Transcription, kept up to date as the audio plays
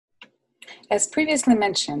As previously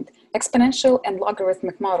mentioned, exponential and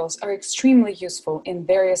logarithmic models are extremely useful in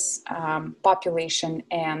various population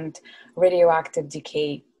and radioactive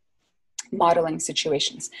decay modeling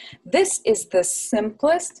situations. This is the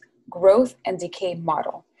simplest growth and decay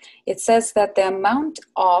model. It says that the amount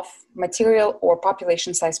of material or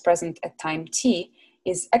population size present at time t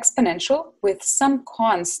is exponential with some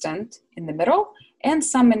constant in the middle and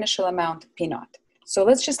some initial amount p naught. So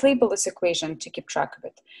let's just label this equation to keep track of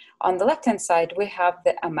it. On the left-hand side, we have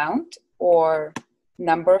the amount or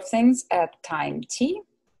number of things at time t,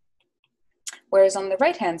 whereas on the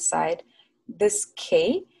right-hand side, this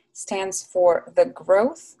k stands for the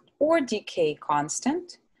growth or decay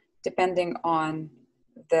constant, depending on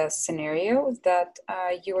the scenario that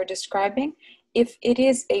you are describing. If it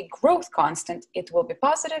is a growth constant, it will be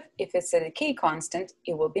positive. If it's a decay constant,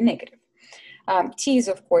 it will be negative. T is,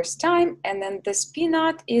 of course, time, and then this P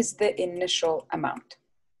naught is the initial amount.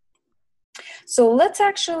 So let's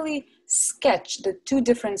actually sketch the two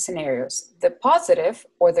different scenarios, the positive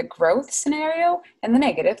or the growth scenario and the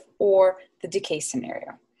negative or the decay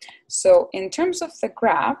scenario. So in terms of the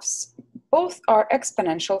graphs, both are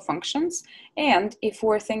exponential functions, and if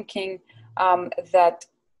we're thinking that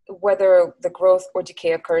whether the growth or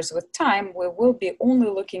decay occurs with time, we will be only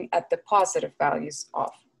looking at the positive values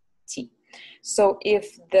of t. So if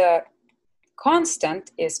the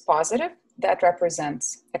constant is positive, that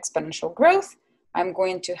represents exponential growth, I'm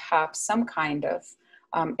going to have some kind of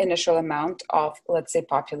initial amount of, let's say,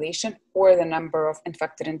 population or the number of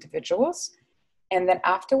infected individuals. And then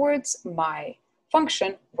afterwards, my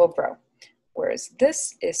function will grow, whereas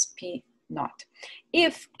this is P naught.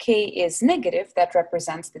 If K is negative, that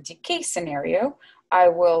represents the decay scenario. I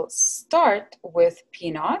will start with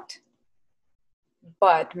P naught,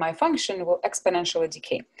 but my function will exponentially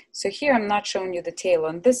decay. So here I'm not showing you the tail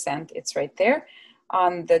on this end, it's right there.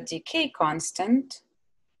 On the decay constant,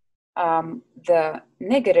 the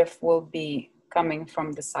negative will be coming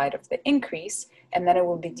from the side of the increase, and then it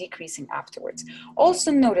will be decreasing afterwards.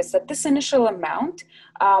 Also notice that this initial amount,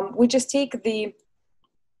 we just take the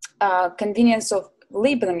convenience of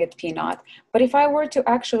labeling it P naught, but if I were to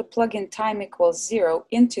actually plug in time equals 0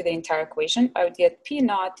 into the entire equation, I would get P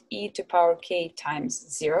naught e to power k times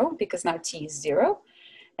 0, because now t is 0.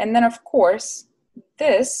 And then, of course,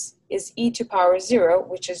 this is e to power 0,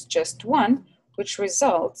 which is just 1, which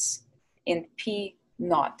results in P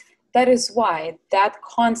naught. That is why that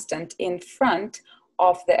constant in front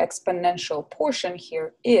of the exponential portion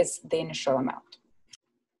here is the initial amount.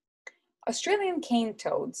 Australian cane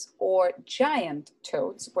toads, or giant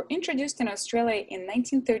toads, were introduced in Australia in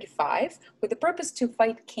 1935 with the purpose to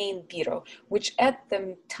fight cane beetle, which at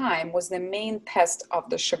the time was the main pest of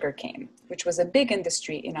the sugarcane, which was a big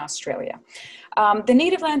industry in Australia. The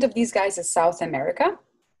native land of these guys is South America.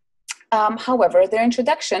 However, their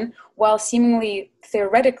introduction, while seemingly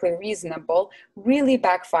theoretically reasonable, really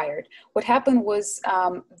backfired. What happened was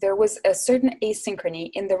there was a certain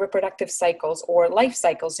asynchrony in the reproductive cycles or life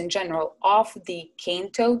cycles in general of the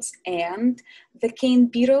cane toads and the cane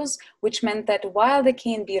beetles, which meant that while the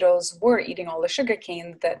cane beetles were eating all the sugar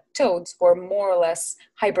cane, the toads were more or less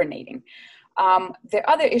hibernating. The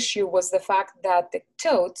other issue was the fact that the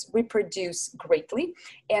toads reproduce greatly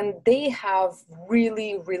and they have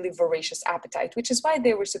really, really voracious appetite, which is why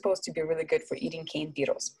they were supposed to be really good for eating cane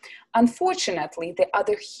beetles. Unfortunately, the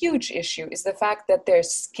other huge issue is the fact that their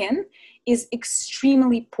skin is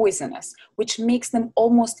extremely poisonous, which makes them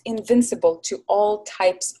almost invincible to all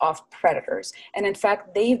types of predators. And in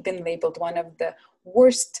fact, they've been labeled one of the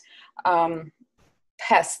worst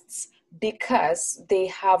pests because they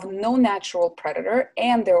have no natural predator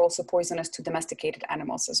and they're also poisonous to domesticated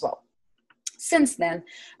animals as well. Since then,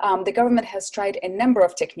 the government has tried a number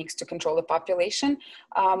of techniques to control the population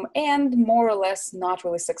and more or less not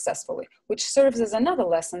really successfully, which serves as another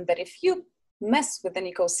lesson that if you mess with an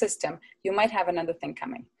ecosystem, you might have another thing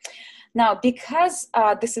coming. Now, because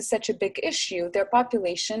this is such a big issue, their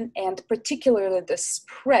population and particularly the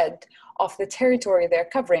spread of the territory they're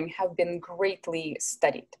covering have been greatly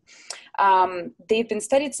studied. They've been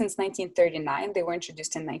studied since 1939. They were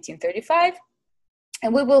introduced in 1935.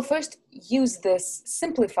 And we will first use this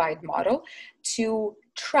simplified model to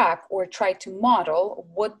track or try to model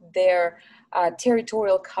what their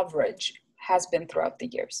territorial coverage has been throughout the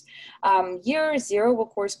years. Year 0 will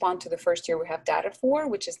correspond to the first year we have data for,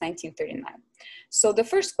 which is 1939. So the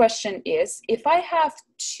first question is, if I have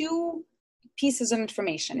two pieces of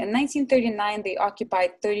information, in 1939 they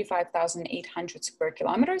occupied 35,800 square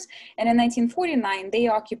kilometers, and in 1949 they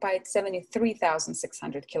occupied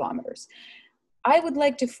 73,600 kilometers. I would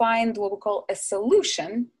like to find what we call a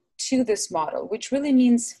solution to this model, which really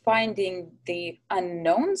means finding the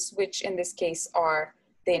unknowns, which in this case are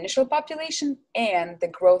the initial population and the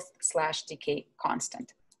growth/decay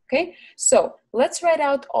constant. Okay, so let's write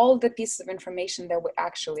out all the pieces of information that we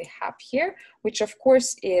actually have here, which of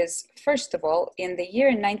course is, first of all, in the year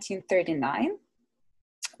 1939,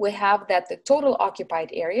 we have that the total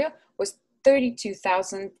occupied area was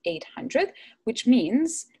 32,800, which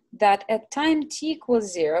means that at time t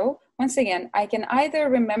equals 0, once again, I can either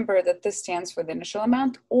remember that this stands for the initial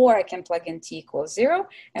amount, or I can plug in t equals 0,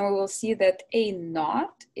 and we will see that A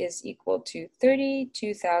naught is equal to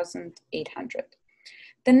 32,800.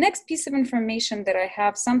 The next piece of information that I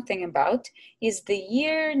have something about is the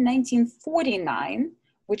year 1949,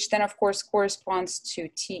 which then of course corresponds to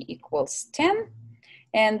t equals 10.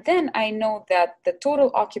 And then I know that the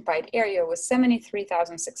total occupied area was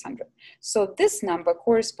 73,600. So this number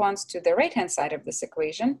corresponds to the right-hand side of this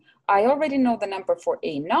equation. I already know the number for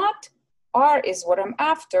A naught, R is what I'm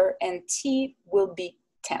after, and T will be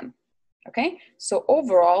 10. Okay, so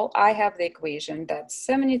overall, I have the equation that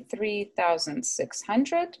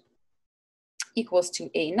 73,600 equals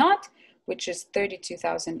to A naught, which is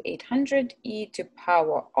 32,800 e to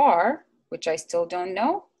power R, which I still don't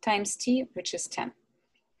know, times T, which is 10.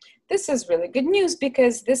 This is really good news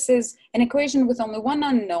because this is an equation with only one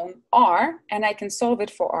unknown, R, and I can solve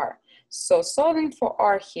it for R. So solving for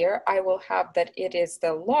R here, I will have that it is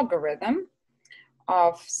the logarithm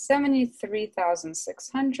of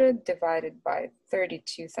 73,600 divided by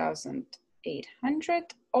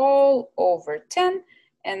 32,800 all over 10,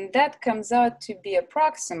 and that comes out to be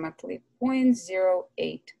approximately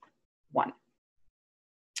 0.081.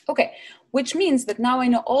 Okay, which means that now I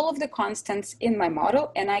know all of the constants in my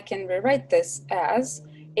model, and I can rewrite this as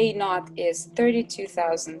A naught is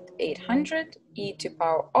 32,800 e to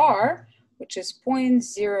power R, which is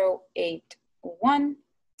 0.081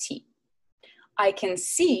 t. I can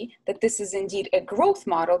see that this is indeed a growth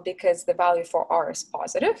model because the value for R is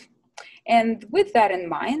positive. And with that in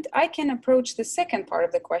mind, I can approach the second part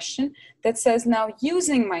of the question that says, now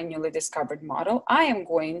using my newly discovered model, I am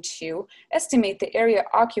going to estimate the area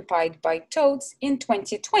occupied by toads in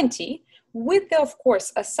 2020 with the, of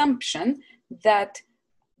course, assumption that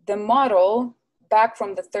the model back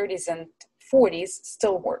from the 30s and 40s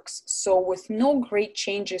still works. So with no great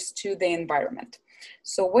changes to the environment.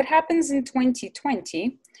 So what happens in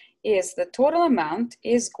 2020 is the total amount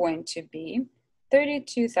is going to be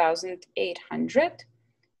 32,800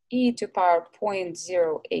 e to power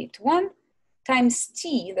 0.081 times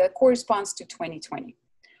t that corresponds to 2020.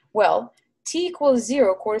 Well, t equals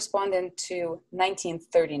 0 corresponding to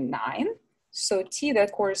 1939. So t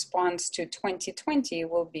that corresponds to 2020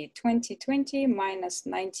 will be 2020 minus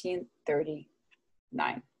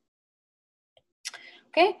 1939.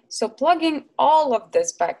 Okay, so plugging all of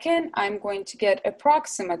this back in, I'm going to get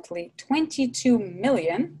approximately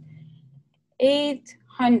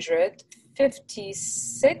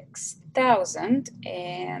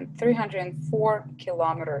 22,856,304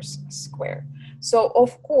 kilometers square. So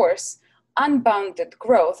of course, unbounded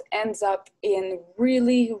growth ends up in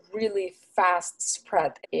really, really fast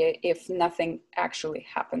spread if nothing actually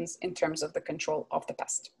happens in terms of the control of the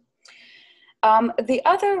pest. The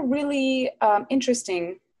other really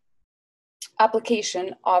interesting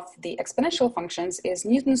application of the exponential functions is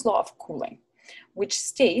Newton's law of cooling, which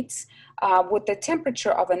states what the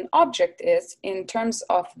temperature of an object is in terms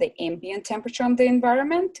of the ambient temperature of the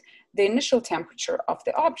environment, the initial temperature of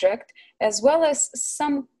the object, as well as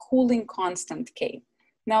some cooling constant K.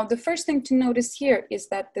 Now, the first thing to notice here is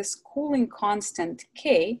that this cooling constant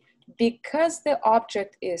K, because the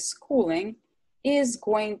object is cooling, is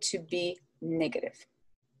going to be negative.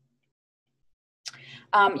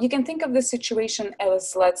 You can think of the situation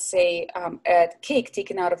as, let's say, a cake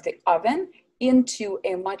taken out of the oven into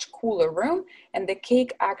a much cooler room, and the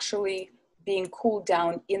cake actually being cooled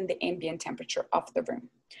down in the ambient temperature of the room.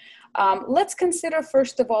 Let's consider,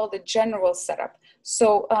 first of all, the general setup.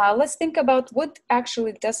 So let's think about what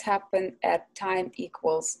actually does happen at time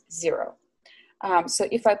equals 0. So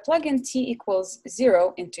if I plug in t equals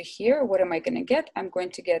 0 into here, what am I going to get? I'm going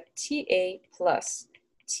to get TA plus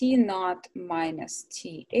T naught minus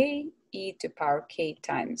TA e to power k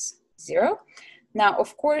times 0. Now,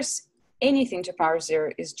 of course, anything to power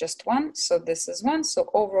 0 is just 1. So this is 1. So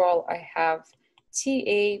overall, I have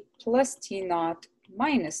TA plus T naught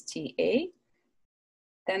minus TA.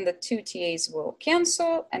 Then the two TAs will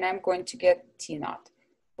cancel, and I'm going to get T naught,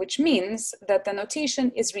 which means that the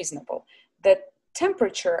notation is reasonable. The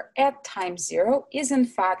temperature at time 0 is in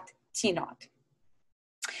fact T naught.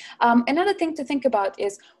 Another thing to think about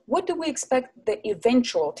is, what do we expect the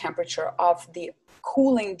eventual temperature of the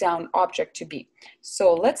cooling down object to be.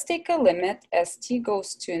 So let's take a limit as t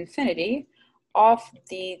goes to infinity of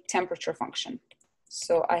the temperature function.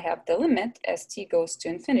 So I have the limit as t goes to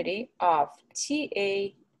infinity of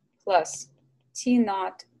Ta plus T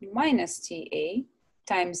naught minus Ta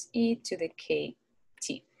times e to the kt.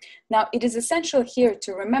 Now, it is essential here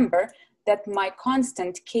to remember that my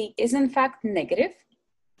constant k is in fact negative.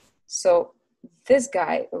 So this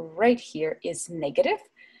guy right here is negative.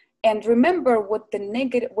 And remember what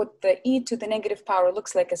the e to the negative power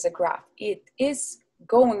looks like as a graph. It is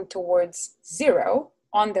going towards 0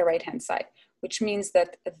 on the right-hand side, which means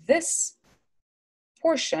that this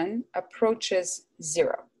portion approaches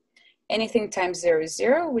 0. Anything times 0 is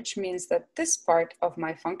 0, which means that this part of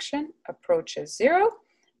my function approaches 0,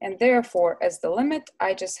 and therefore, as the limit,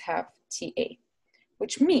 I just have Ta,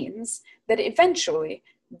 which means that eventually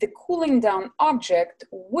the cooling down object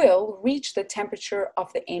will reach the temperature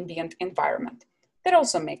of the ambient environment. That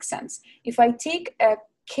also makes sense. If I take a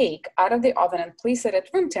cake out of the oven and place it at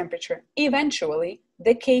room temperature, eventually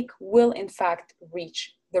the cake will in fact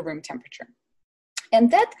reach the room temperature.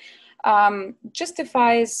 And that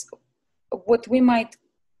justifies what we might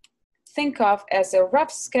think of as a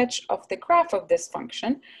rough sketch of the graph of this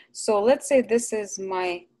function. So let's say this is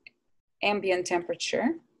my ambient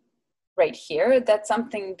temperature right here. That's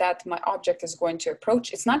something that my object is going to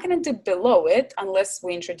approach. It's not going to do below it unless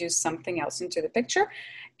we introduce something else into the picture.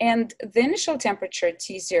 And the initial temperature,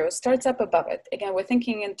 T0, starts up above it. Again, we're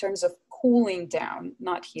thinking in terms of cooling down,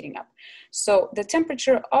 not heating up. So the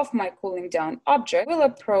temperature of my cooling down object will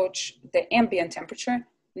approach the ambient temperature,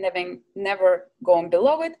 never going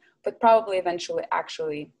below it, but probably eventually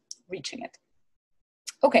actually reaching it.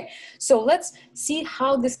 Okay, so let's see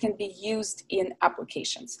how this can be used in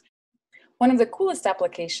applications. One of the coolest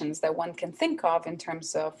applications that one can think of in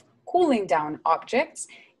terms of cooling down objects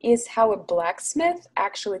is how a blacksmith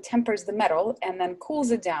actually tempers the metal and then cools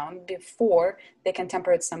it down before they can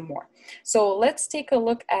temper it some more. So let's take a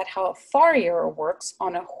look at how a farrier works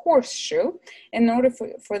on a horseshoe. In order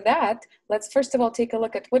for that, let's first of all take a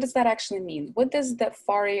look at what does that actually mean? What does the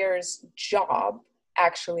farrier's job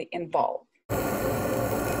actually involve?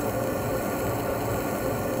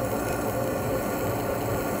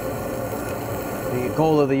 The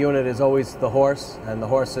goal of the unit is always the horse, and the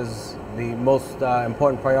horse is the most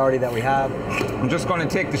important priority that we have. I'm just going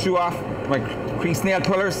to take the shoe off my crease nail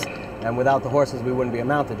pullers. And without the horses, we wouldn't be a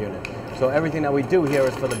mounted unit. So everything that we do here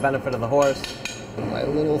is for the benefit of the horse. My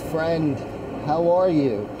little friend, how are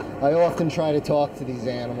you? I often try to talk to these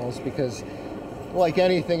animals because, like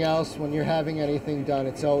anything else, when you're having anything done,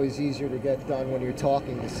 it's always easier to get done when you're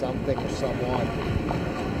talking to something or someone.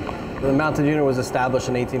 The mounted unit was established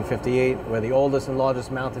in 1858. We're the oldest and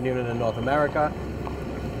largest mounted unit in North America.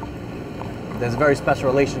 There's a very special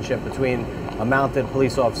relationship between a mounted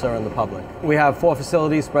police officer and the public. We have 4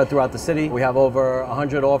 facilities spread throughout the city. We have over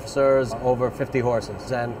 100 officers, over 50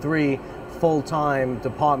 horses, and 3 full-time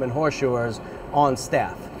department horseshoers on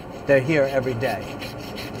staff. They're here every day.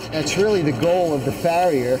 That's really the goal of the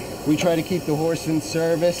farrier. We try to keep the horse in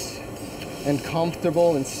service and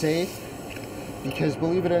comfortable and safe. Because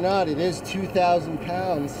believe it or not, it is 2,000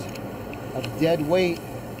 pounds of dead weight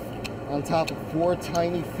on top of 4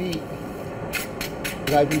 tiny feet.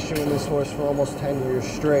 But I've been shoeing this horse for almost 10 years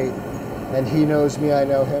straight, and he knows me, I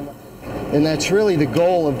know him. And that's really the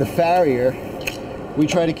goal of the farrier. We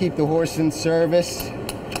try to keep the horse in service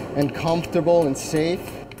and comfortable and safe.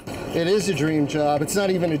 It is a dream job. It's not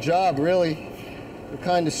even a job, really. We're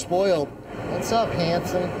kind of spoiled. What's up,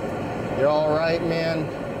 Hanson? You're all right, man?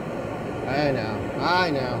 I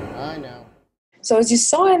know. So as you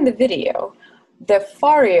saw in the video, the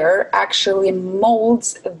farrier actually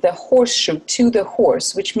molds the horseshoe to the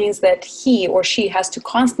horse, which means that he or she has to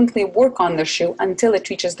constantly work on the shoe until it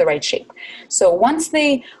reaches the right shape. So once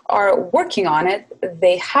they are working on it,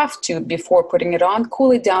 they have to, before putting it on,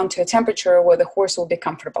 cool it down to a temperature where the horse will be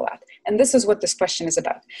comfortable at. And this is what this question is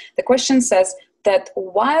about. The question says that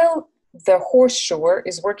while the horseshoer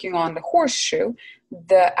is working on the horseshoe,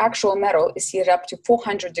 the actual metal is heated up to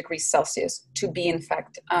 400 degrees Celsius to be, in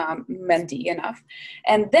fact, Mendy enough.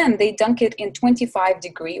 And then they dunk it in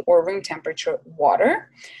 25-degree or room temperature water.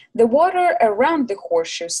 The water around the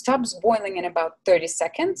horseshoe stops boiling in about 30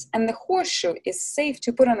 seconds, and the horseshoe is safe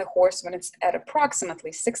to put on the horse when it's at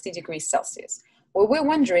approximately 60 degrees Celsius. What we're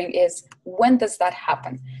wondering is, when does that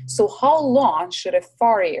happen? So how long should a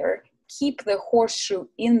farrier keep the horseshoe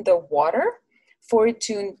in the water for it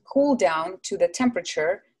to cool down to the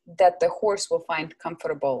temperature that the horse will find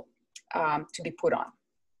comfortable to be put on?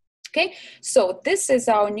 Okay, so this is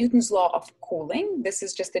our Newton's law of cooling. This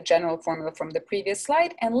is just a general formula from the previous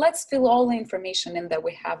slide, and let's fill all the information in that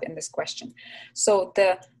we have in this question. So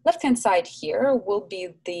the left-hand side here will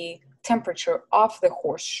be the temperature of the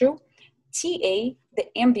horseshoe. TA, the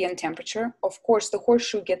ambient temperature. Of course, the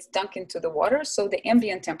horseshoe gets dunked into the water, so the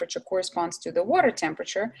ambient temperature corresponds to the water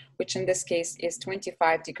temperature, which in this case is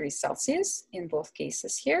 25 degrees Celsius in both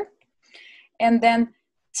cases here. And then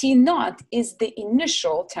T naught is the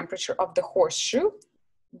initial temperature of the horseshoe.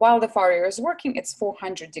 While the Fourier is working, it's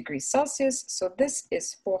 400 degrees Celsius, so this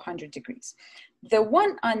is 400 degrees. The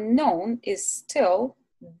one unknown is still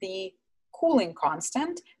the cooling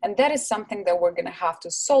constant, and that is something that we're going to have to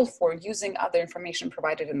solve for using other information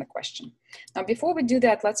provided in the question. Now, before we do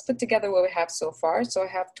that, let's put together what we have so far. So I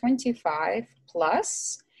have 25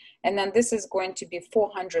 plus, and then this is going to be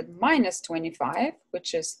 400 minus 25,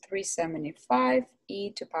 which is 375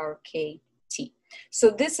 e to power k t.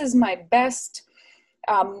 So this is my best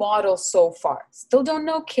model so far. Still don't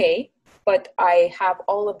know k, but I have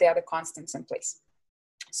all of the other constants in place.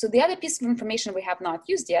 So the other piece of information we have not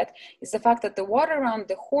used yet is the fact that the water around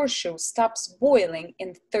the horseshoe stops boiling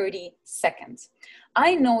in 30 seconds.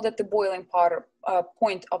 I know that the boiling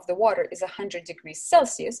point of the water is 100 degrees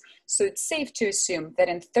Celsius, so it's safe to assume that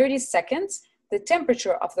in 30 seconds, the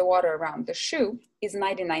temperature of the water around the shoe is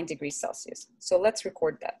 99 degrees Celsius. So let's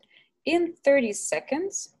record that. In 30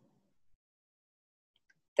 seconds,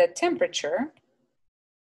 the temperature,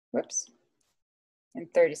 in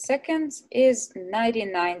 30 seconds is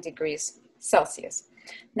 99 degrees Celsius.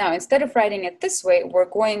 Now, instead of writing it this way, we're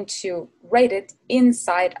going to write it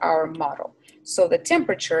inside our model. So the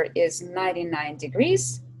temperature is 99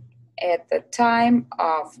 degrees at the time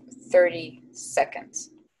of 30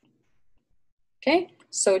 seconds. Okay,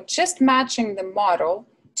 so just matching the model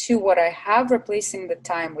to what I have, replacing the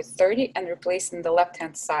time with 30 and replacing the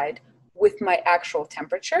left-hand side with my actual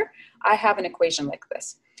temperature, I have an equation like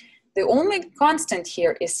this. The only constant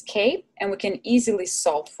here is k, and we can easily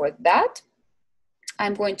solve for that.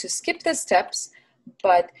 I'm going to skip the steps,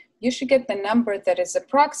 but you should get the number that is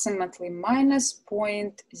approximately minus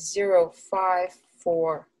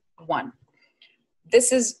 0.0541.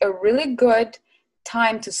 This is a really good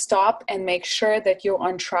time to stop and make sure that you're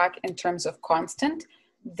on track in terms of constant.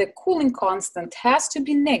 The cooling constant has to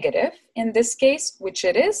be negative in this case, which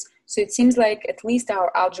it is, so it seems like at least our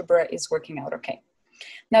algebra is working out okay.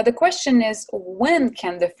 Now the question is, when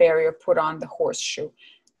can the farrier put on the horseshoe?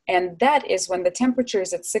 And that is when the temperature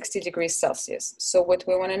is at 60 degrees Celsius. So what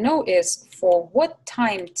we want to know is, for what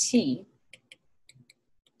time t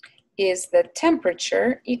is the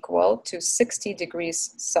temperature equal to 60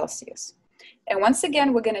 degrees Celsius? And once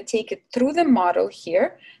again, we're going to take it through the model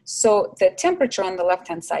here. So the temperature on the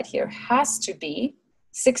left-hand side here has to be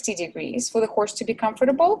 60 degrees for the horse to be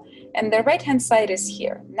comfortable, and the right-hand side is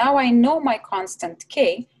here. Now I know my constant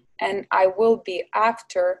k, and I will be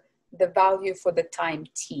after the value for the time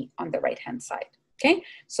t on the right-hand side. Okay,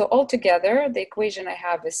 so altogether, the equation I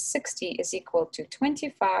have is 60 is equal to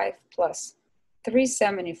 25 plus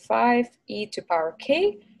 375 e to power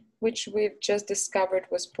k, which we've just discovered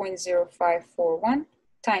was 0.0541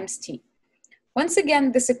 times t. Once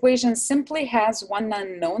again, this equation simply has one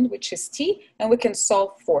unknown, which is t, and we can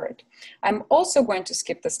solve for it. I'm also going to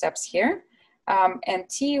skip the steps here, and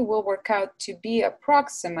t will work out to be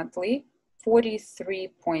approximately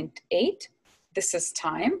 43.8. This is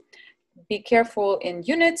time. Be careful in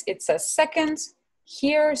units, it says seconds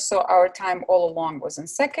here, so our time all along was in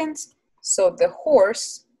seconds. So the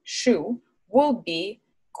horseshoe will be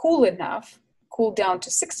cool enough, cool down to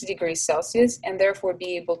 60 degrees Celsius, and therefore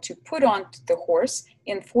be able to put on the horse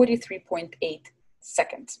in 43.8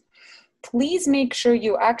 seconds. Please make sure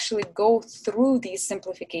you actually go through these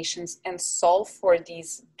simplifications and solve for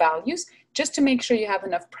these values, just to make sure you have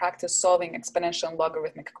enough practice solving exponential and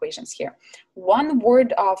logarithmic equations here. One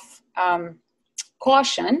word of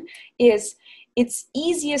caution is it's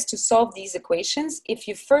easiest to solve these equations if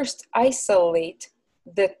you first isolate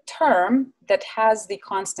the term that has the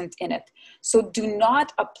constant in it. So do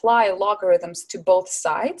not apply logarithms to both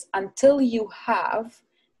sides until you have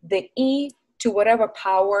the e to whatever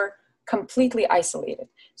power completely isolated.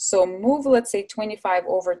 So move, let's say, 25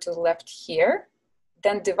 over to the left here,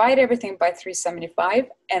 then divide everything by 375,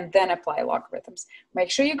 and then apply logarithms. Make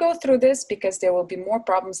sure you go through this because there will be more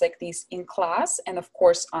problems like these in class and, of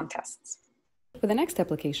course, on tests. For the next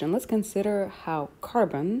application, let's consider how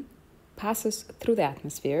carbon passes through the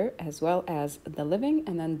atmosphere, as well as the living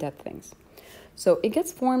and then dead things. So it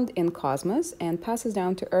gets formed in cosmos and passes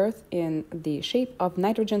down to Earth in the shape of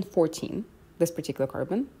nitrogen-14. This particular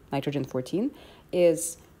carbon, nitrogen-14,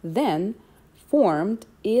 is then formed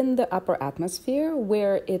in the upper atmosphere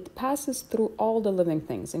where it passes through all the living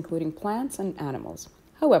things, including plants and animals.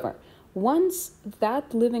 However, once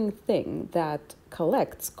that living thing that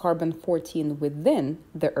collects carbon-14 within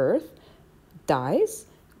the Earth dies,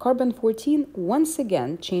 carbon-14 once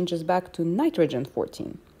again changes back to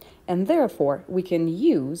nitrogen-14. And therefore, we can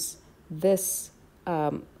use this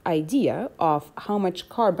idea of how much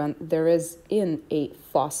carbon there is in a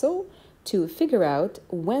fossil to figure out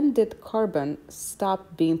when did carbon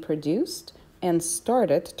stop being produced and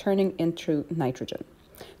started turning into nitrogen.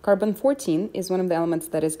 Carbon-14 is one of the elements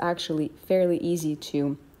that is actually fairly easy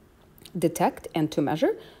to detect and to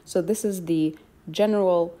measure. So this is the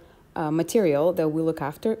general material that we look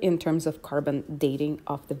after in terms of carbon dating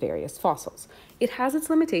of the various fossils. It has its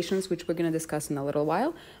limitations, which we're going to discuss in a little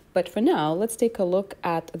while, but for now, let's take a look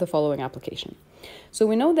at the following application. So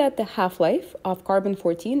we know that the half-life of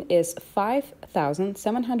carbon-14 is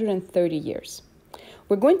 5,730 years.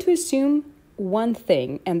 We're going to assume one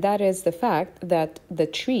thing, and that is the fact that the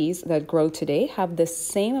trees that grow today have the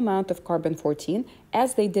same amount of carbon-14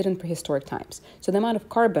 as they did in prehistoric times. So the amount of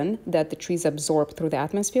carbon that the trees absorb through the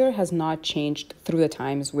atmosphere has not changed through the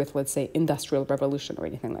times with, let's say, industrial revolution or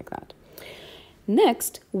anything like that.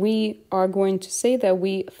 Next, we are going to say that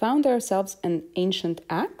we found ourselves an ancient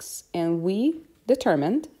axe, and we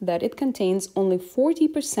determined that it contains only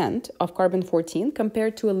 40% of carbon-14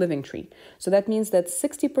 compared to a living tree. So that means that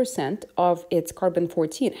 60% of its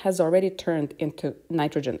carbon-14 has already turned into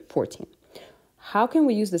nitrogen-14. How can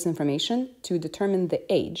we use this information to determine the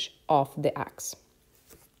age of the axe?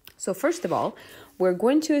 So first of all, we're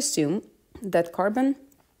going to assume that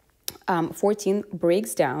carbon-14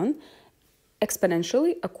 breaks down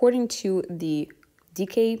exponentially according to the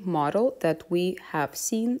decay model that we have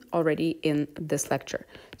seen already in this lecture.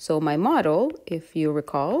 So my model, if you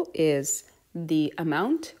recall, is the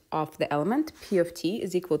amount of the element P of t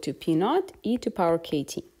is equal to P naught e to power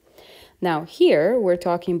kt. Now here we're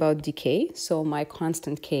talking about decay, so my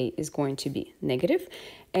constant k is going to be negative.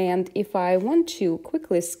 And if I want to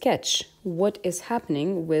quickly sketch what is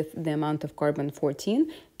happening with the amount of carbon-14,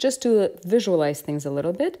 just to visualize things a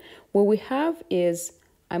little bit, what we have is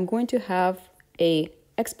I'm going to have a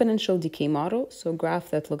exponential decay model, so a graph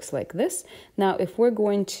that looks like this. Now, if we're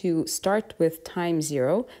going to start with time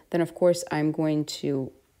 0, then of course I'm going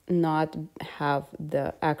to not have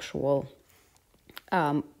the actual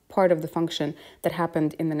part of the function that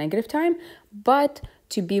happened in the negative time, but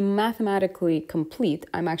to be mathematically complete,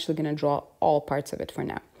 I'm actually going to draw all parts of it for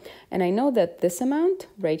now. And I know that this amount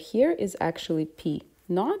right here is actually P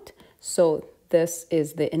naught, so this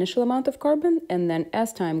is the initial amount of carbon, and then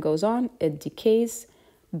as time goes on, it decays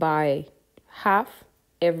by half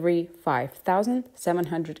every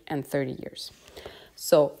 5,730 years.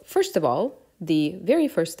 So first of all, the very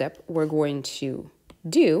first step we're going to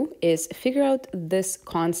do is figure out this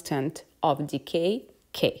constant of decay,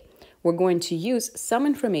 K. We're going to use some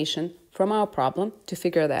information from our problem to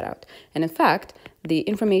figure that out. And in fact, the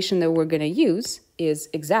information that we're going to use is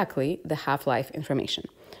exactly the half-life information.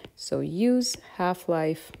 So use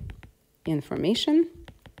half-life information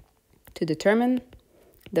to determine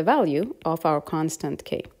the value of our constant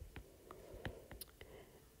K.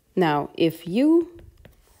 Now, if you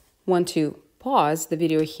want to pause the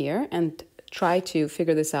video here and try to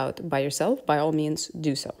figure this out by yourself, by all means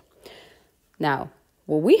do so. Now,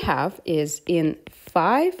 what we have is in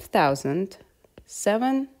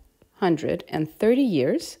 5,730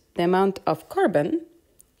 years, the amount of carbon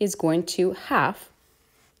is going to halve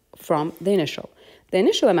from the initial. The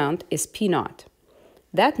initial amount is P naught.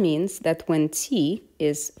 That means that when T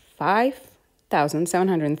is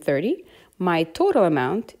 5,730, my total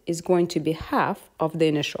amount is going to be half of the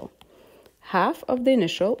initial. Half of the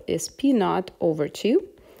initial is P naught over 2,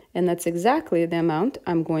 and that's exactly the amount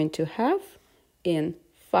I'm going to have in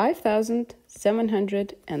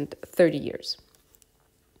 5,730 years.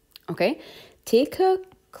 Okay, take a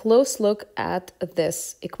close look at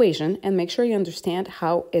this equation and make sure you understand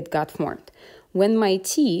how it got formed. When my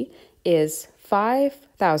T is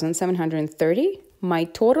 5,730, my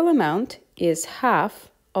total amount is half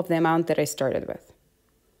of the amount that I started with.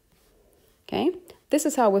 Okay, this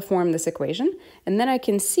is how we form this equation. And then I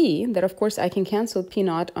can see that, of course, I can cancel P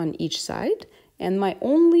naught on each side. And my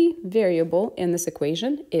only variable in this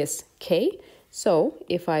equation is K. So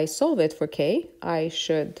if I solve it for K, I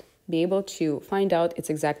should be able to find out its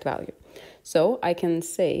exact value. So I can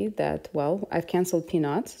say that, well, I've canceled P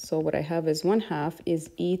naught. So what I have is 1/2 is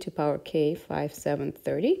e to power k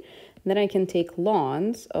 5,730. Then I can take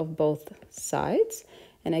lns of both sides.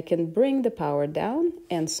 and I can bring the power down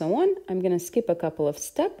and so on. I'm going to skip a couple of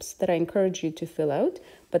steps that I encourage you to fill out,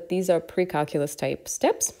 but these are pre-calculus type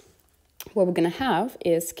steps. What we're going to have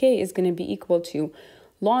is k is going to be equal to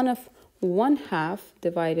ln of 1/2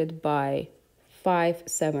 divided by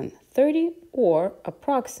 5/730, or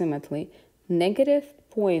approximately negative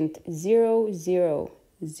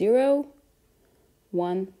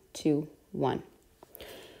 0.000121.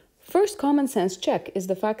 First common sense check is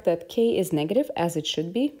the fact that k is negative, as it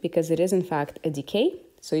should be, because it is in fact a decay.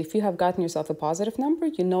 So if you have gotten yourself a positive number,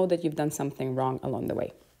 you know that you've done something wrong along the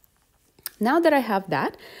way. Now that I have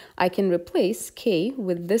that, I can replace k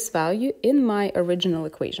with this value in my original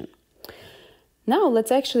equation. Now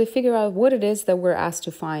let's actually figure out what it is that we're asked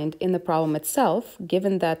to find in the problem itself,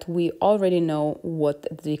 given that we already know what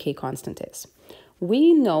the decay constant is.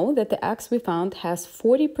 We know that the x we found has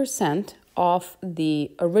 40% of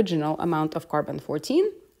the original amount of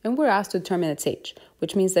carbon-14, and we're asked to determine its age,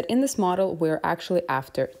 which means that in this model, we're actually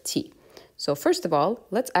after t. So first of all,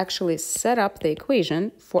 let's actually set up the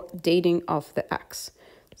equation for dating of the x.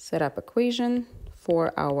 Set up equation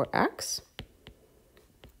for our x.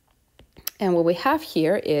 And what we have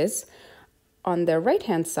here is, on the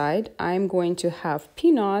right-hand side, I'm going to have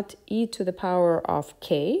p naught e to the power of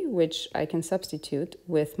k, which I can substitute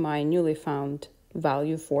with my newly found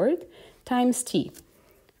value for it, times t,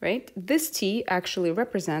 right? This t actually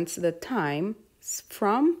represents the time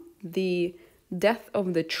from the death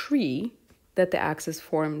of the tree that the axe is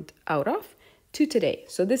formed out of to today.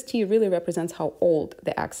 So this t really represents how old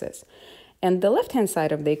the axe is. And the left-hand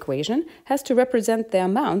side of the equation has to represent the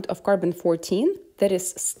amount of carbon-14 that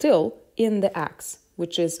is still in the axe,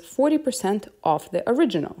 which is 40% of the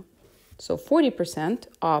original. So 40%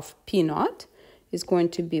 of p naught is going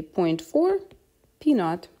to be 0.4 p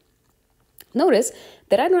naught. Notice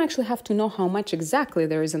that I don't actually have to know how much exactly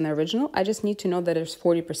there is in the original. I just need to know that there's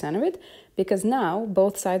 40% of it, because now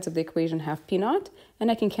both sides of the equation have p naught,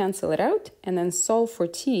 and I can cancel it out and then solve for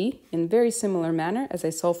t in very similar manner as I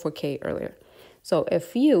solved for k earlier. So a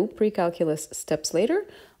few pre-calculus steps later,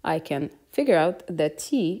 I can figure out that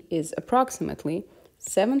t is approximately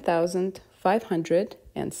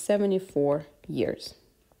 7,574 years.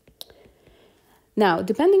 Now,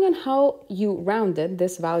 depending on how you rounded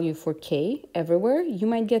this value for k everywhere, you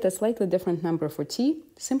might get a slightly different number for t,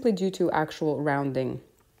 simply due to actual rounding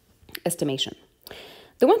estimation.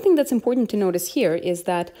 The one thing that's important to notice here is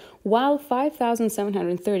that while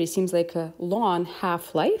 5,730 seems like a long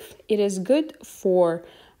half-life, it is good for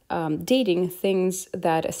dating things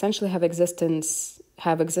that essentially have existed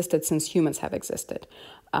since humans have existed.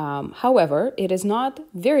 However, it is not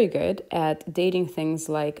very good at dating things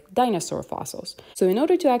like dinosaur fossils. So in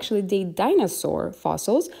order to actually date dinosaur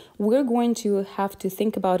fossils, we're going to have to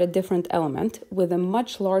think about a different element with a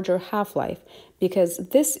much larger half-life, because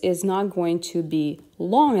this is not going to be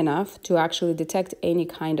long enough to actually detect any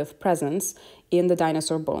kind of presence in the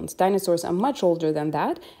dinosaur bones. Dinosaurs are much older than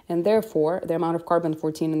that, and therefore the amount of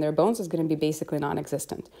carbon-14 in their bones is going to be basically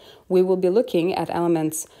non-existent. We will be looking at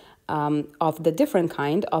elements of the different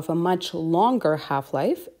kind of a much longer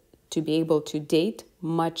half-life to be able to date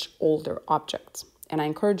much older objects. And I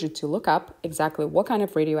encourage you to look up exactly what kind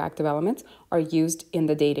of radioactive elements are used in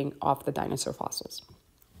the dating of the dinosaur fossils.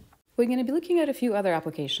 We're going to be looking at a few other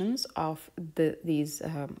applications of these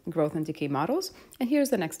growth and decay models. And here's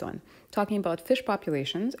the next one, talking about fish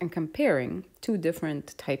populations and comparing two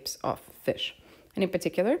different types of fish. And in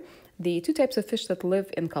particular, the two types of fish that live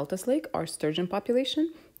in Cultus Lake are sturgeon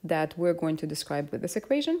population, that we're going to describe with this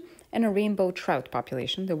equation, and a rainbow trout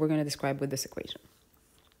population that we're going to describe with this equation.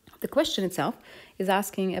 The question itself is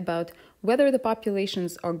asking about whether the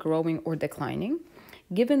populations are growing or declining.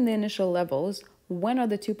 Given the initial levels, when are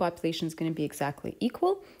the two populations going to be exactly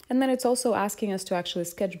equal? And then it's also asking us to actually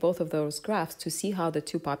sketch both of those graphs to see how the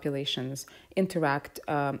two populations interact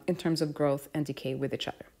in terms of growth and decay with each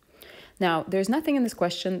other. Now, there's nothing in this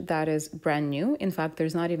question that is brand new. In fact,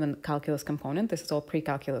 there's not even a calculus component. This is all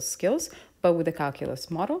pre-calculus skills, but with a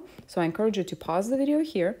calculus model. So I encourage you to pause the video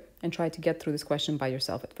here and try to get through this question by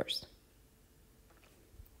yourself at first.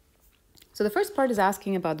 So the first part is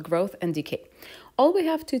asking about growth and decay. All we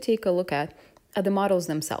have to take a look at are the models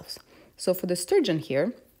themselves. So for the sturgeon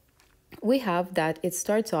here, we have that it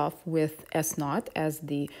starts off with S naught as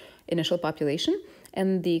the initial population,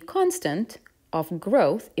 and the constant of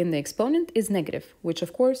growth in the exponent is negative, which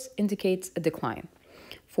of course indicates a decline.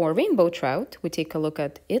 For rainbow trout, we take a look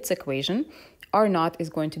at its equation. R naught is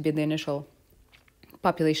going to be the initial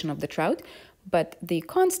population of the trout, but the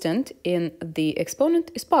constant in the exponent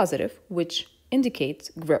is positive, which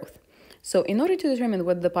indicates growth. So in order to determine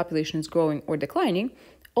whether the population is growing or declining,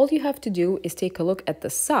 all you have to do is take a look at the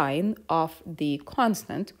sign of the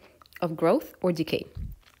constant of growth or decay.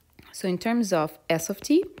 So in terms of S of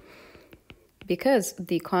t, because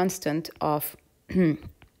the constant of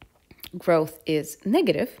growth is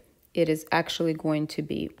negative, it is actually going to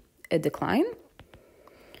be a decline.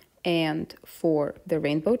 And for the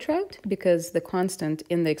rainbow trout, because the constant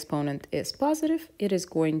in the exponent is positive, it is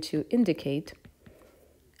going to indicate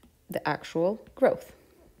the actual growth.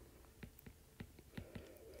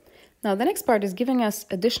 Now, the next part is giving us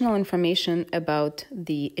additional information about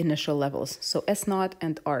the initial levels, so S0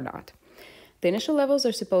 and R0. The initial levels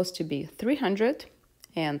are supposed to be 300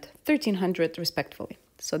 and 1300 respectively.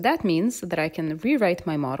 So that means that I can rewrite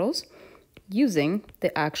my models using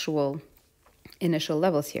the actual initial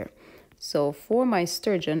levels here. So for my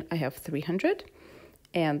sturgeon, I have 300,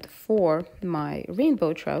 and for my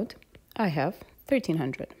rainbow trout, I have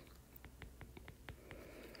 1300.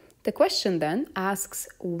 The question then asks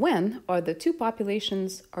when are the two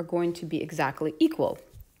populations are going to be exactly equal.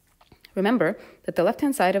 Remember that the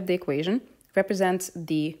left-hand side of the equation represents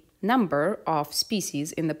the number of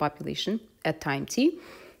species in the population at time t.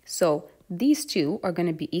 So these two are going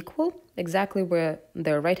to be equal exactly where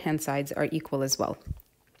their right-hand sides are equal as well.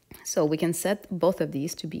 So we can set both of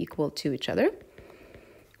these to be equal to each other.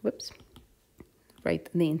 Whoops. Write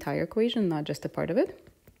the entire equation, not just a part of it.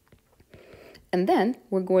 And then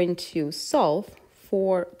we're going to solve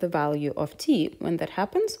for the value of t when that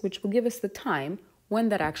happens, which will give us the time when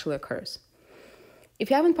that actually occurs. If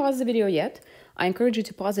you haven't paused the video yet, I encourage you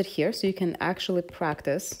to pause it here so you can actually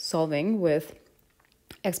practice solving with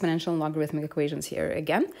exponential and logarithmic equations here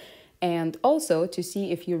again, and also to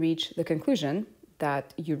see if you reach the conclusion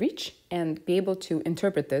that you reach and be able to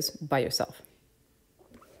interpret this by yourself.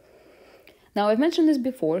 Now, I've mentioned this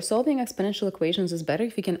before, solving exponential equations is better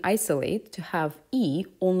if you can isolate to have e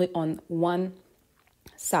only on one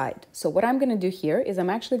side. So what I'm going to do here is I'm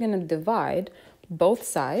actually going to divide both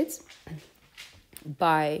sides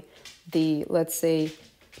by the, let's say,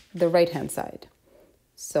 the right-hand side.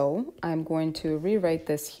 So I'm going to rewrite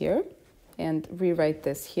this here and rewrite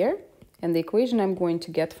this here. And the equation I'm going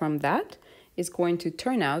to get from that is going to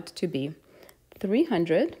turn out to be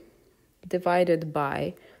 300 divided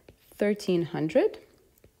by 1300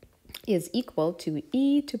 is equal to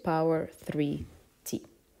e to power 3t.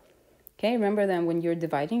 Okay, remember that when you're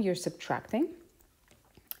dividing, you're subtracting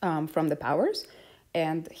from the powers.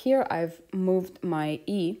 And here I've moved my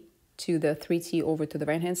e to the 3t over to the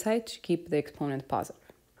right-hand side to keep the exponent positive.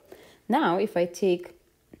 Now, if I take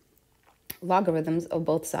logarithms of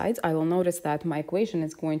both sides, I will notice that my equation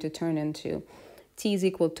is going to turn into t is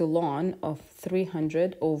equal to ln of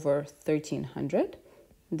 300 over 1300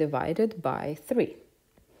 divided by 3.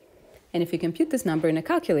 And if you compute this number in a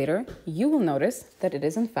calculator, you will notice that it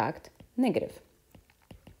is in fact negative,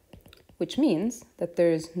 which means that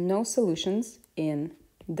there is no solutions in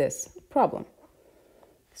this problem.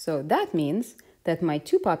 So that means that my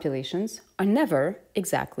two populations are never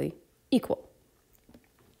exactly equal.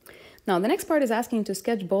 Now, the next part is asking to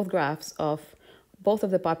sketch both graphs of both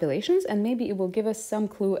of the populations, and maybe it will give us some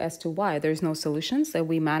clue as to why there's no solutions that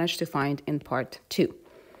we managed to find in part 2.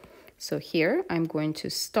 So here I'm going to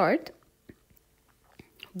start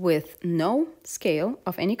with no scale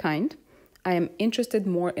of any kind. I am interested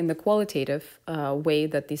more in the qualitative way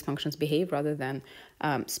that these functions behave rather than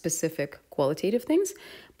specific qualitative things.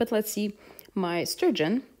 But let's see, my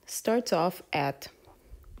sturgeon starts off at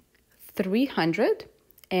 300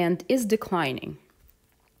 and is declining.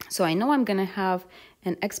 So I know I'm going to have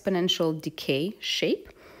an exponential decay shape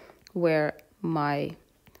where my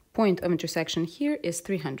point of intersection here is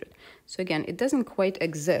 300. So again, it doesn't quite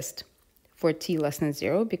exist for t less than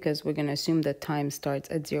 0 because we're going to assume that time starts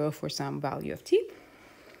at 0 for some value of t,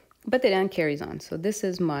 but it then carries on. So this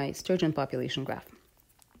is my sturgeon population graph.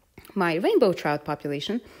 My rainbow trout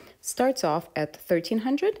population starts off at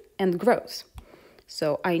 1300 and grows.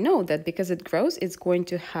 So I know that because it grows, it's going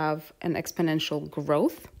to have an exponential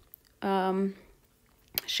growth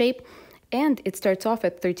shape, and it starts off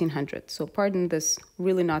at 1300. So pardon this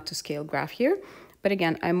really not to scale graph here, but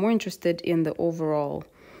again, I'm more interested in the overall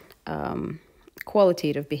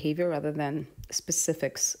qualitative behavior rather than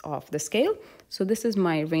specifics of the scale. So this is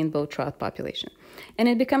my rainbow trout population. And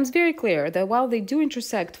it becomes very clear that while they do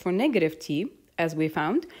intersect for negative t, as we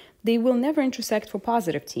found, they will never intersect for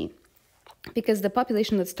positive t, because the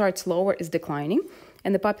population that starts lower is declining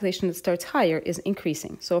and the population that starts higher is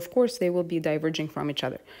increasing. So of course they will be diverging from each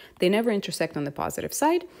other. They never intersect on the positive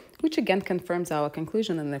side, which again confirms our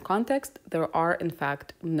conclusion in the context there are in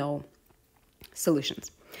fact no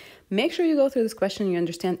solutions. Make sure you go through this question and you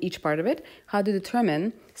understand each part of it, how to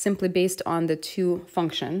determine, simply based on the two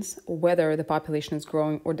functions, whether the population is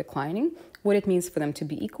growing or declining, what it means for them to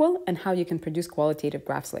be equal, and how you can produce qualitative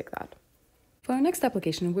graphs like that. For our next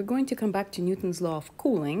application, we're going to come back to Newton's law of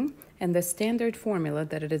cooling and the standard formula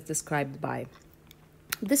that it is described by.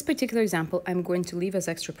 This particular example I'm going to leave as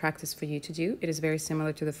extra practice for you to do. It is very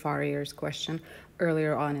similar to the Fourier's question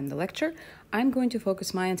earlier on in the lecture. I'm going to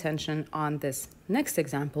focus my attention on this next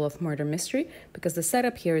example of murder mystery because the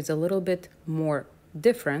setup here is a little bit more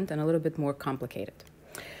different and a little bit more complicated.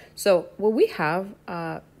 So what we have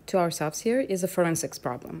to ourselves here is a forensics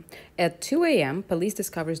problem. At 2 a.m., police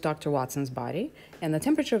discovers Dr. Watson's body, and the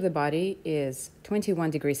temperature of the body is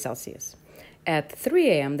 21 degrees Celsius. At 3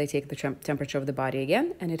 a.m., they take the temperature of the body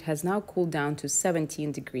again, and it has now cooled down to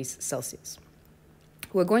 17 degrees Celsius.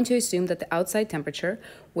 We're going to assume that the outside temperature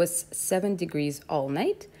was 7 degrees all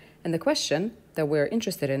night, and the question that we're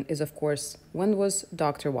interested in is, of course, when was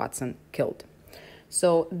Dr. Watson killed?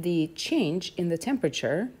 So the change in the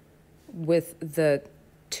temperature with the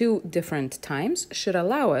two different times should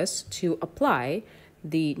allow us to apply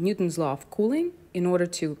the Newton's law of cooling in order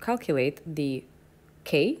to calculate the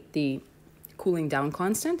K, the cooling down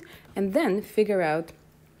constant, and then figure out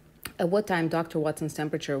at what time Dr. Watson's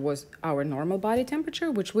temperature was our normal body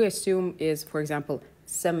temperature, which we assume is, for example,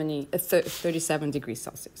 37 degrees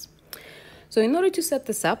Celsius. So in order to set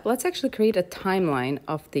this up, let's actually create a timeline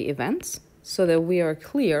of the events so that we are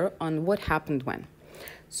clear on what happened when.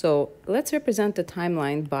 So let's represent the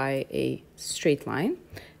timeline by a straight line,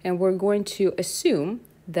 and we're going to assume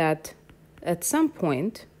that at some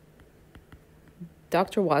point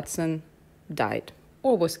Dr. Watson died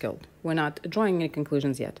or was killed. We're not drawing any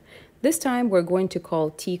conclusions yet. This time we're going to call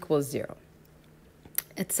t equals 0.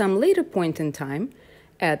 At some later point in time,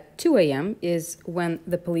 at 2 a.m. is when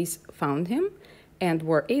the police found him and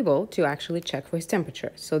were able to actually check for his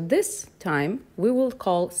temperature. So this time we will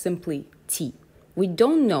call simply t. We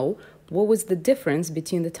don't know what was the difference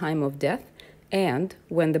between the time of death and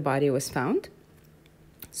when the body was found.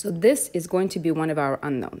 So this is going to be one of our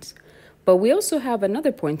unknowns. But we also have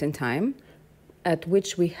another point in time at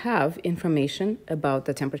which we have information about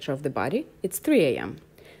the temperature of the body. It's 3 a.m.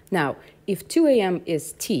 Now, if 2 a.m.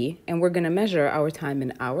 is t, and we're going to measure our time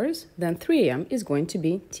in hours, then 3 a.m. is going to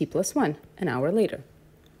be t plus 1, an hour later.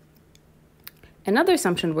 Another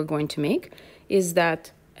assumption we're going to make is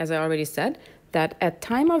that, as I already said, that at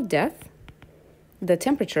time of death, the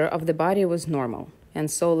temperature of the body was normal. And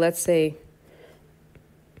so let's say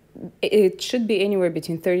it should be anywhere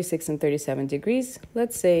between 36 and 37 degrees.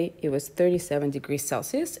 Let's say it was 37 degrees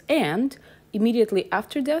Celsius, and immediately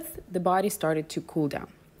after death, the body started to cool down.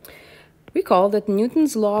 Recall that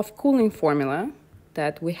Newton's law of cooling formula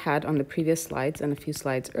that we had on the previous slides and a few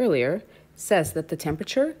slides earlier says that the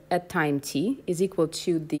temperature at time t is equal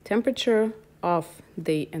to the temperature of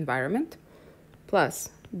the environment plus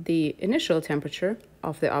the initial temperature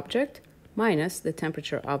of the object minus the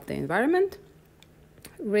temperature of the environment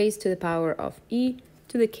raised to the power of e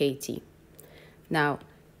to the kt. Now,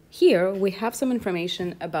 here we have some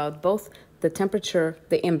information about both the temperature,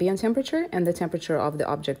 the ambient temperature, and the temperature of the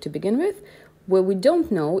object to begin with. What we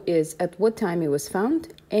don't know is at what time it was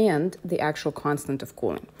found and the actual constant of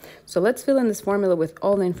cooling. So let's fill in this formula with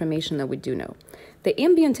all the information that we do know. The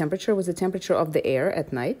ambient temperature was the temperature of the air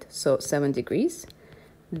at night, so 7 degrees.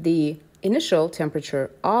 The initial temperature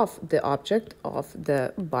of the object of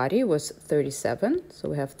the body was 37, so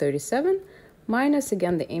we have 37, minus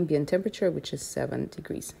again the ambient temperature, which is 7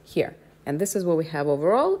 degrees here. And this is what we have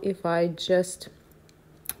overall. If I just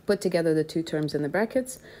put together the two terms in the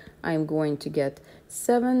brackets, I'm going to get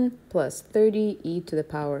 7 plus 30 e to the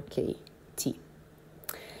power kt.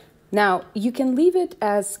 Now, you can leave it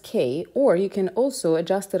as k, or you can also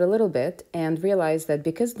adjust it a little bit and realize that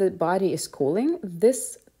because the body is cooling,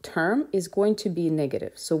 this term is going to be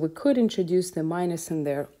negative. So we could introduce the minus in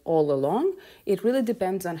there all along. It really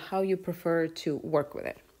depends on how you prefer to work with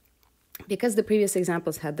it. Because the previous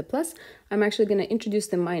examples had the plus, I'm actually going to introduce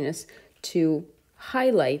the minus to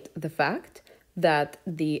highlight the fact that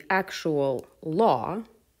the actual law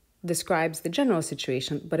describes the general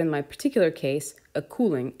situation, but in my particular case, a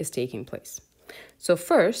cooling is taking place. So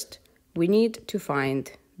first, we need to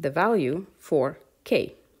find the value for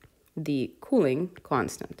K, the cooling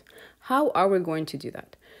constant. How are we going to do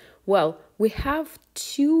that? Well, we have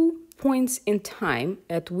 2 points in time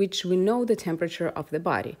at which we know the temperature of the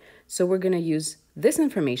body. So we're going to use this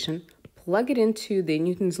information, plug it into the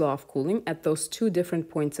Newton's law of cooling at those 2 different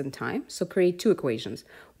points in time. So create 2 equations,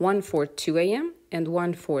 one for 2 a.m. and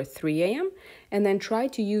one for 3 a.m. and then try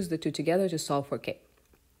to use the 2 together to solve for K.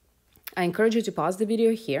 I encourage you to pause the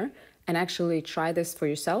video here and actually try this for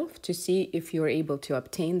yourself to see if you're able to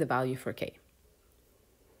obtain the value for K.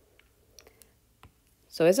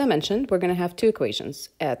 So as I mentioned, we're going to have two equations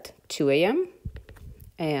at 2 a.m.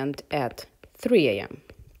 and at 3 a.m.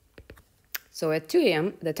 So at 2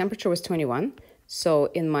 a.m., the temperature was 21. So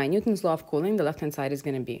in my Newton's law of cooling, the left-hand side is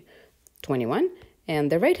going to be 21,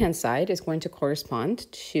 and the right-hand side is going to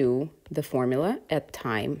correspond to the formula at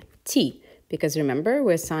time t, because remember,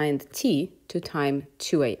 we assigned t to time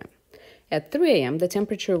 2 a.m. At 3 a.m., the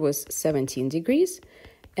temperature was 17 degrees,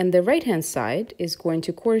 and the right-hand side is going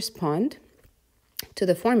to correspond to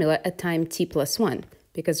the formula at time t plus 1,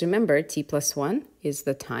 because remember, t plus 1 is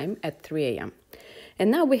the time at 3 a.m. And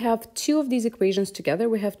now we have two of these equations together.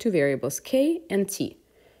 We have two variables, k and t.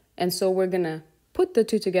 And so we're going to put the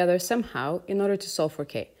two together somehow in order to solve for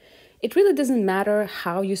k. It really doesn't matter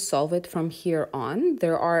how you solve it from here on.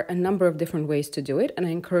 There are a number of different ways to do it, and I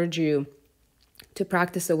encourage you to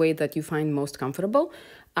practice a way that you find most comfortable.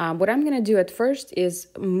 What I'm going to do at first is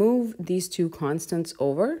move these two constants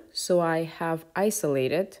over so I have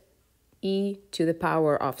isolated e to the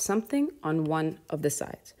power of something on one of the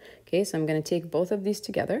sides. Okay, so I'm going to take both of these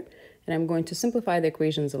together and I'm going to simplify the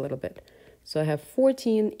equations a little bit. So I have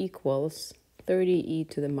 14 equals 30e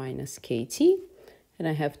to the minus kt, and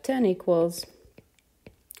I have 10 equals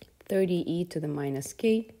 30e to the minus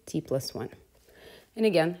kt plus 1. And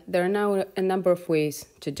again, there are now a number of ways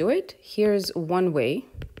to do it. Here's one way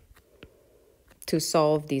to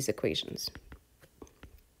solve these equations.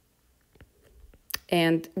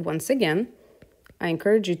 And once again, I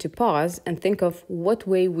encourage you to pause and think of what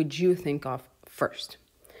way would you think of first.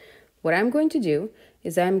 What I'm going to do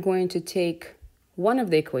is I'm going to take one of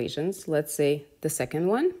the equations, let's say the second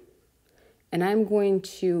one, and I'm going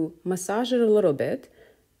to massage it a little bit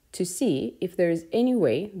to see if there is any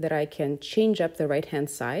way that I can change up the right-hand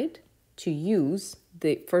side to use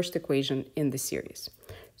the first equation in the series.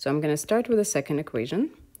 So I'm going to start with the second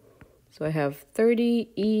equation. So I have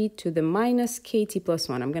 30e to the minus kt plus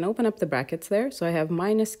 1. I'm going to open up the brackets there. So I have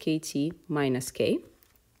minus kt minus k.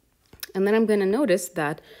 And then I'm going to notice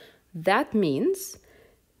that that means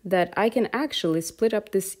that I can actually split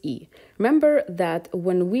up this e. Remember that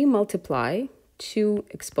when we multiply two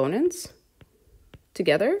exponents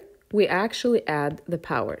together, we actually add the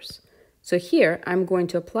powers. So here I'm going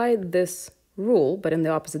to apply this rule, but in the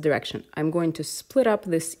opposite direction. I'm going to split up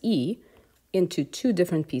this e into two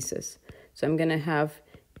different pieces. So I'm going to have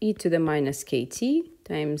e to the minus kt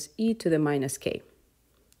times e to the minus k.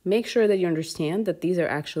 Make sure that you understand that these are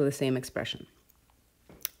actually the same expression.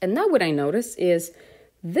 And now what I notice is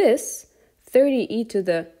this 30e to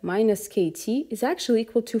the minus kt is actually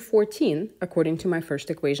equal to 14 according to my first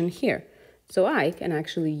equation here. So I can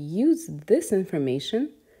actually use this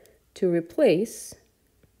information to replace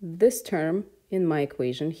this term in my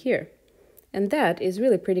equation here. And that is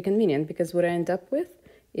really pretty convenient because what I end up with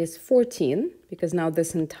is 14, because now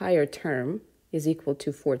this entire term is equal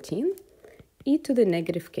to 14, e to the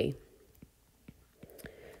negative k.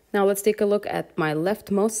 Now let's take a look at my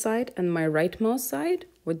leftmost side and my rightmost side.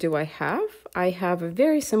 What do I have? I have a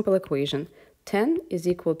very simple equation. 10 is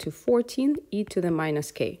equal to 14 e to the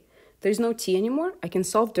minus k. There's no t anymore. I can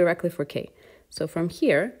solve directly for k. So from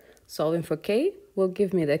here, solving for k will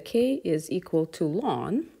give me that k is equal to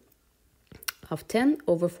ln of 10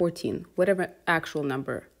 over 14, whatever actual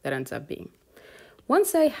number that ends up being.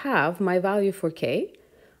 Once I have my value for k,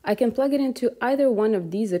 I can plug it into either one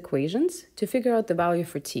of these equations to figure out the value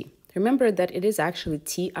for t. Remember that it is actually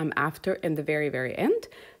t I'm after in the very, very end.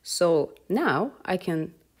 So now I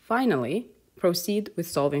can finally proceed with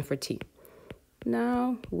solving for t.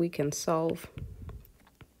 Now we can solve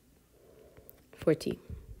for t.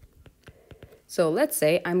 So let's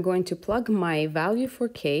say I'm going to plug my value for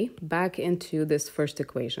k back into this first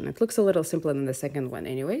equation. It looks a little simpler than the second one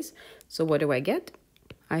anyways. So what do I get?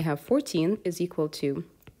 I have 14 is equal to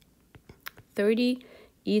 30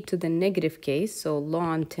 e to the negative k, so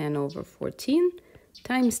ln 10 over 14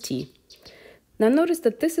 times t. Now notice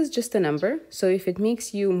that this is just a number, so if it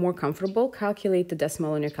makes you more comfortable, calculate the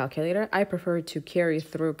decimal on your calculator. I prefer to carry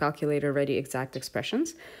through calculator-ready exact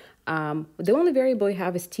expressions. The only variable you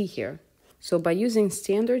have is t here. So by using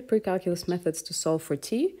standard pre-calculus methods to solve for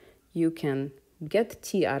t, you can get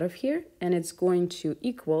t out of here, and it's going to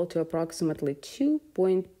equal to approximately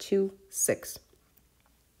 2.26.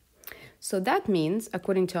 So that means,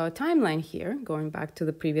 according to our timeline here, going back to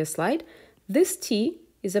the previous slide, this t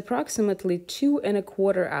is approximately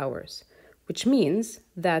 2¼ hours, which means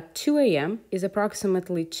that 2 a.m. is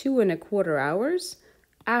approximately 2¼ hours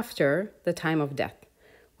after the time of death,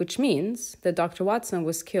 which means that Dr. Watson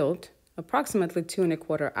was killed approximately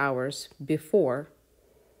 2¼ hours before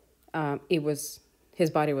his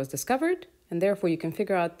body was discovered, and therefore you can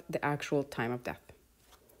figure out the actual time of death.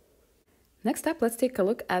 Next up, let's take a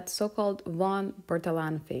look at so-called von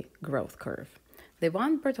Bertalanffy growth curve. The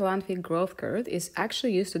von Bertalanffy growth curve is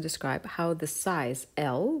actually used to describe how the size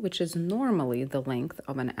L, which is normally the length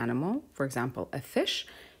of an animal, for example, a fish,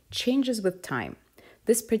 changes with time.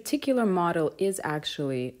 This particular model is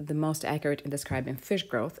actually the most accurate in describing fish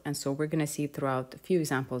growth, and so we're going to see throughout a few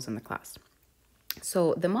examples in the class.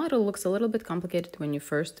 So the model looks a little bit complicated when you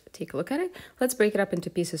first take a look at it. Let's break it up into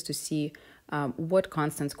pieces to see what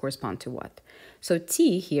constants correspond to what. So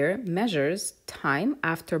T here measures time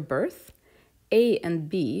after birth. A and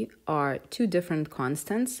B are two different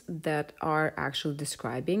constants that are actually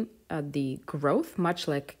describing the growth, much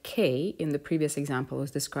like K in the previous example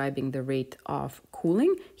was describing the rate of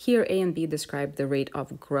cooling. Here, A and B describe the rate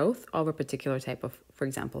of growth of a particular type of, for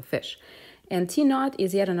example, fish. And T naught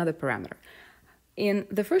is yet another parameter. In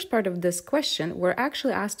the first part of this question, we're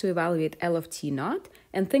actually asked to evaluate L of T naught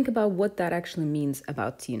and think about what that actually means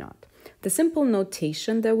about T naught. The simple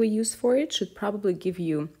notation that we use for it should probably give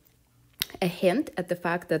you a hint at the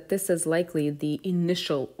fact that this is likely the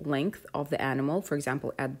initial length of the animal, for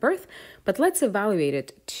example, at birth, but let's evaluate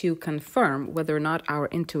it to confirm whether or not our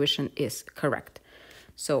intuition is correct.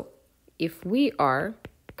 So if we are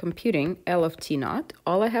computing L of T naught,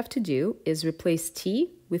 all I have to do is replace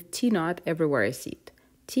T with T naught everywhere I see it.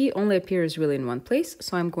 T only appears really in one place,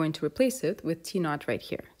 so I'm going to replace it with T naught right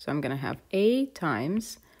here. So I'm going to have A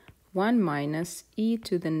times 1 minus e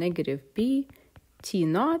to the negative b T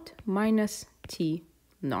naught minus T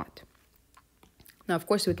naught. Now, of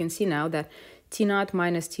course, we can see now that T naught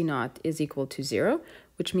minus T naught is equal to 0,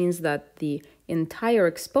 which means that the entire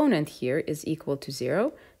exponent here is equal to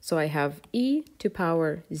 0. So I have e to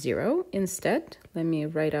power 0 instead. Let me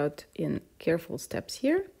write out in careful steps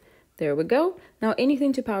here. There we go. Now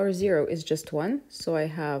anything to power 0 is just 1. So I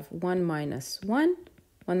have 1 minus 1.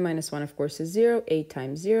 1 minus 1, of course, is 0. A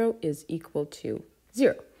times 0 is equal to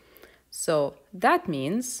 0. So that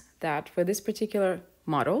means that for this particular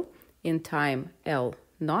model, in time L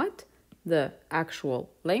naught, the actual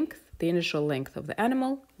length, the initial length of the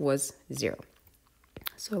animal was 0.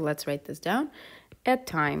 So let's write this down. At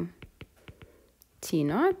time T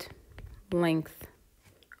naught, length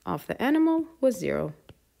of the animal was 0.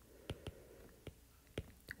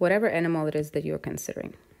 Whatever animal it is that you're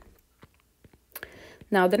considering.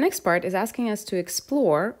 Now, the next part is asking us to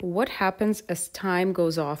explore what happens as time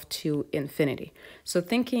goes off to infinity. So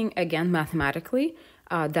thinking, again, mathematically,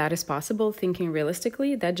 that is possible. Thinking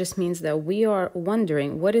realistically, that just means that we are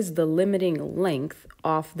wondering what is the limiting length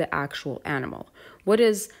of the actual animal? What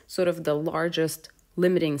is sort of the largest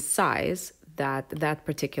limiting size that that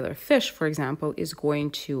particular fish, for example, is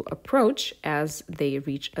going to approach as they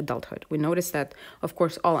reach adulthood? We notice that, of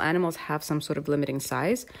course, all animals have some sort of limiting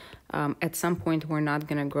size. At some point, we're not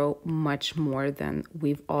going to grow much more than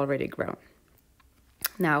we've already grown.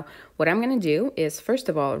 Now, what I'm going to do is, first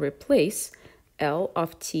of all, replace L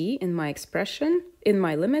of t in my expression, in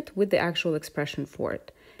my limit, with the actual expression for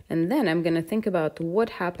it. And then I'm going to think about what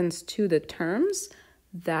happens to the terms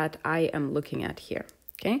that I am looking at here,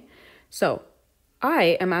 okay? So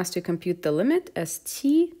I am asked to compute the limit as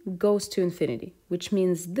t goes to infinity, which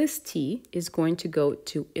means this t is going to go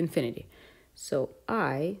to infinity. So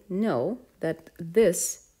I know that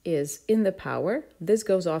this is in the power, this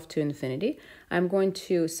goes off to infinity. I'm going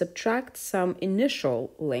to subtract some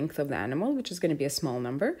initial length of the animal, which is going to be a small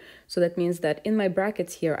number. So that means that in my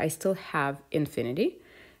brackets here, I still have infinity.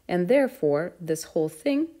 And therefore, this whole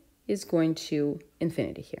thing is going to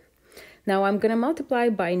infinity here. Now I'm going to multiply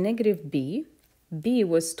by negative b. B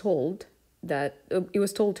was told that, it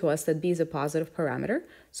was told to us that b is a positive parameter.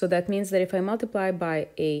 So that means that if I multiply by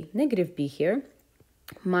a negative b here,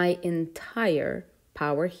 my entire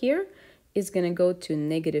power here is going to go to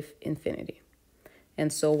negative infinity.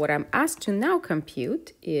 And so what I'm asked to now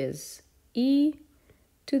compute is e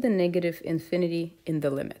to the negative infinity in the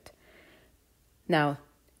limit. Now,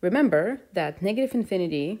 remember that negative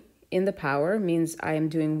infinity in the power means I am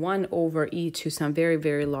doing 1 over e to some very,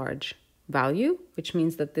 very large value, which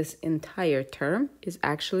means that this entire term is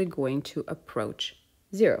actually going to approach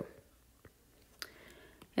 0.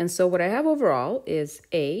 And so what I have overall is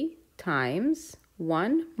a times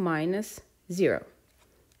 1 minus 0.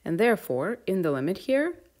 And therefore, in the limit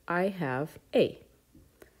here, I have a.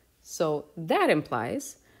 So that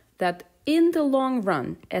implies that in the long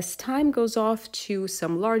run, as time goes off to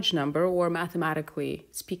some large number, or mathematically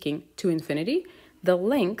speaking, to infinity, the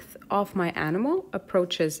length of my animal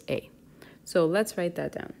approaches a. So let's write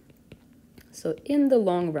that down. So in the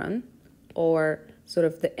long run, or sort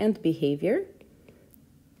of the end behavior,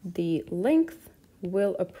 the length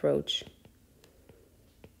will approach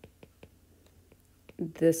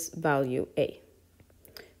this value A.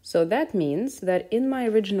 So that means that in my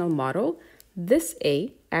original model, this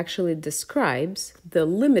A actually describes the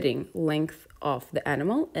limiting length of the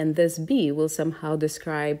animal, and this B will somehow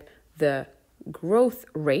describe the growth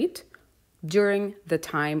rate during the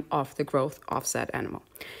time of the growth of said animal.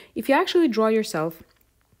 If you actually draw yourself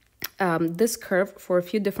this curve for a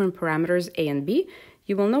few different parameters A and B,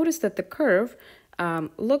 you will notice that the curve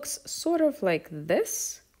looks sort of like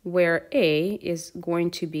this, where A is going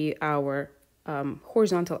to be our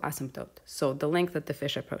horizontal asymptote, so the length that the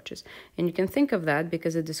fish approaches. And you can think of that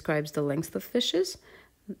because it describes the length of fishes,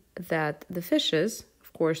 that the fishes,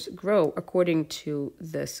 of course, grow according to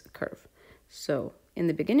this curve. So in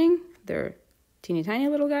the beginning, they're teeny tiny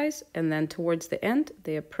little guys, and then towards the end,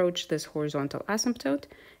 they approach this horizontal asymptote,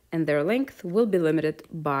 and their length will be limited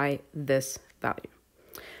by this value.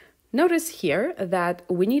 Notice here that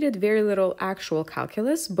we needed very little actual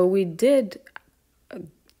calculus, but we did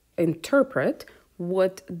interpret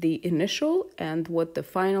what the initial and what the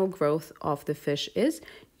final growth of the fish is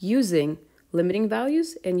using limiting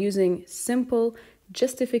values and using simple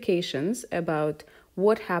justifications about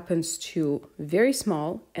what happens to very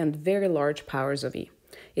small and very large powers of E.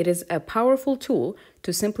 It is a powerful tool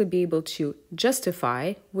to simply be able to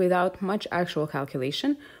justify without much actual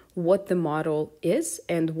calculation what the model is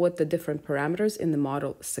and what the different parameters in the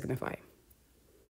model signify.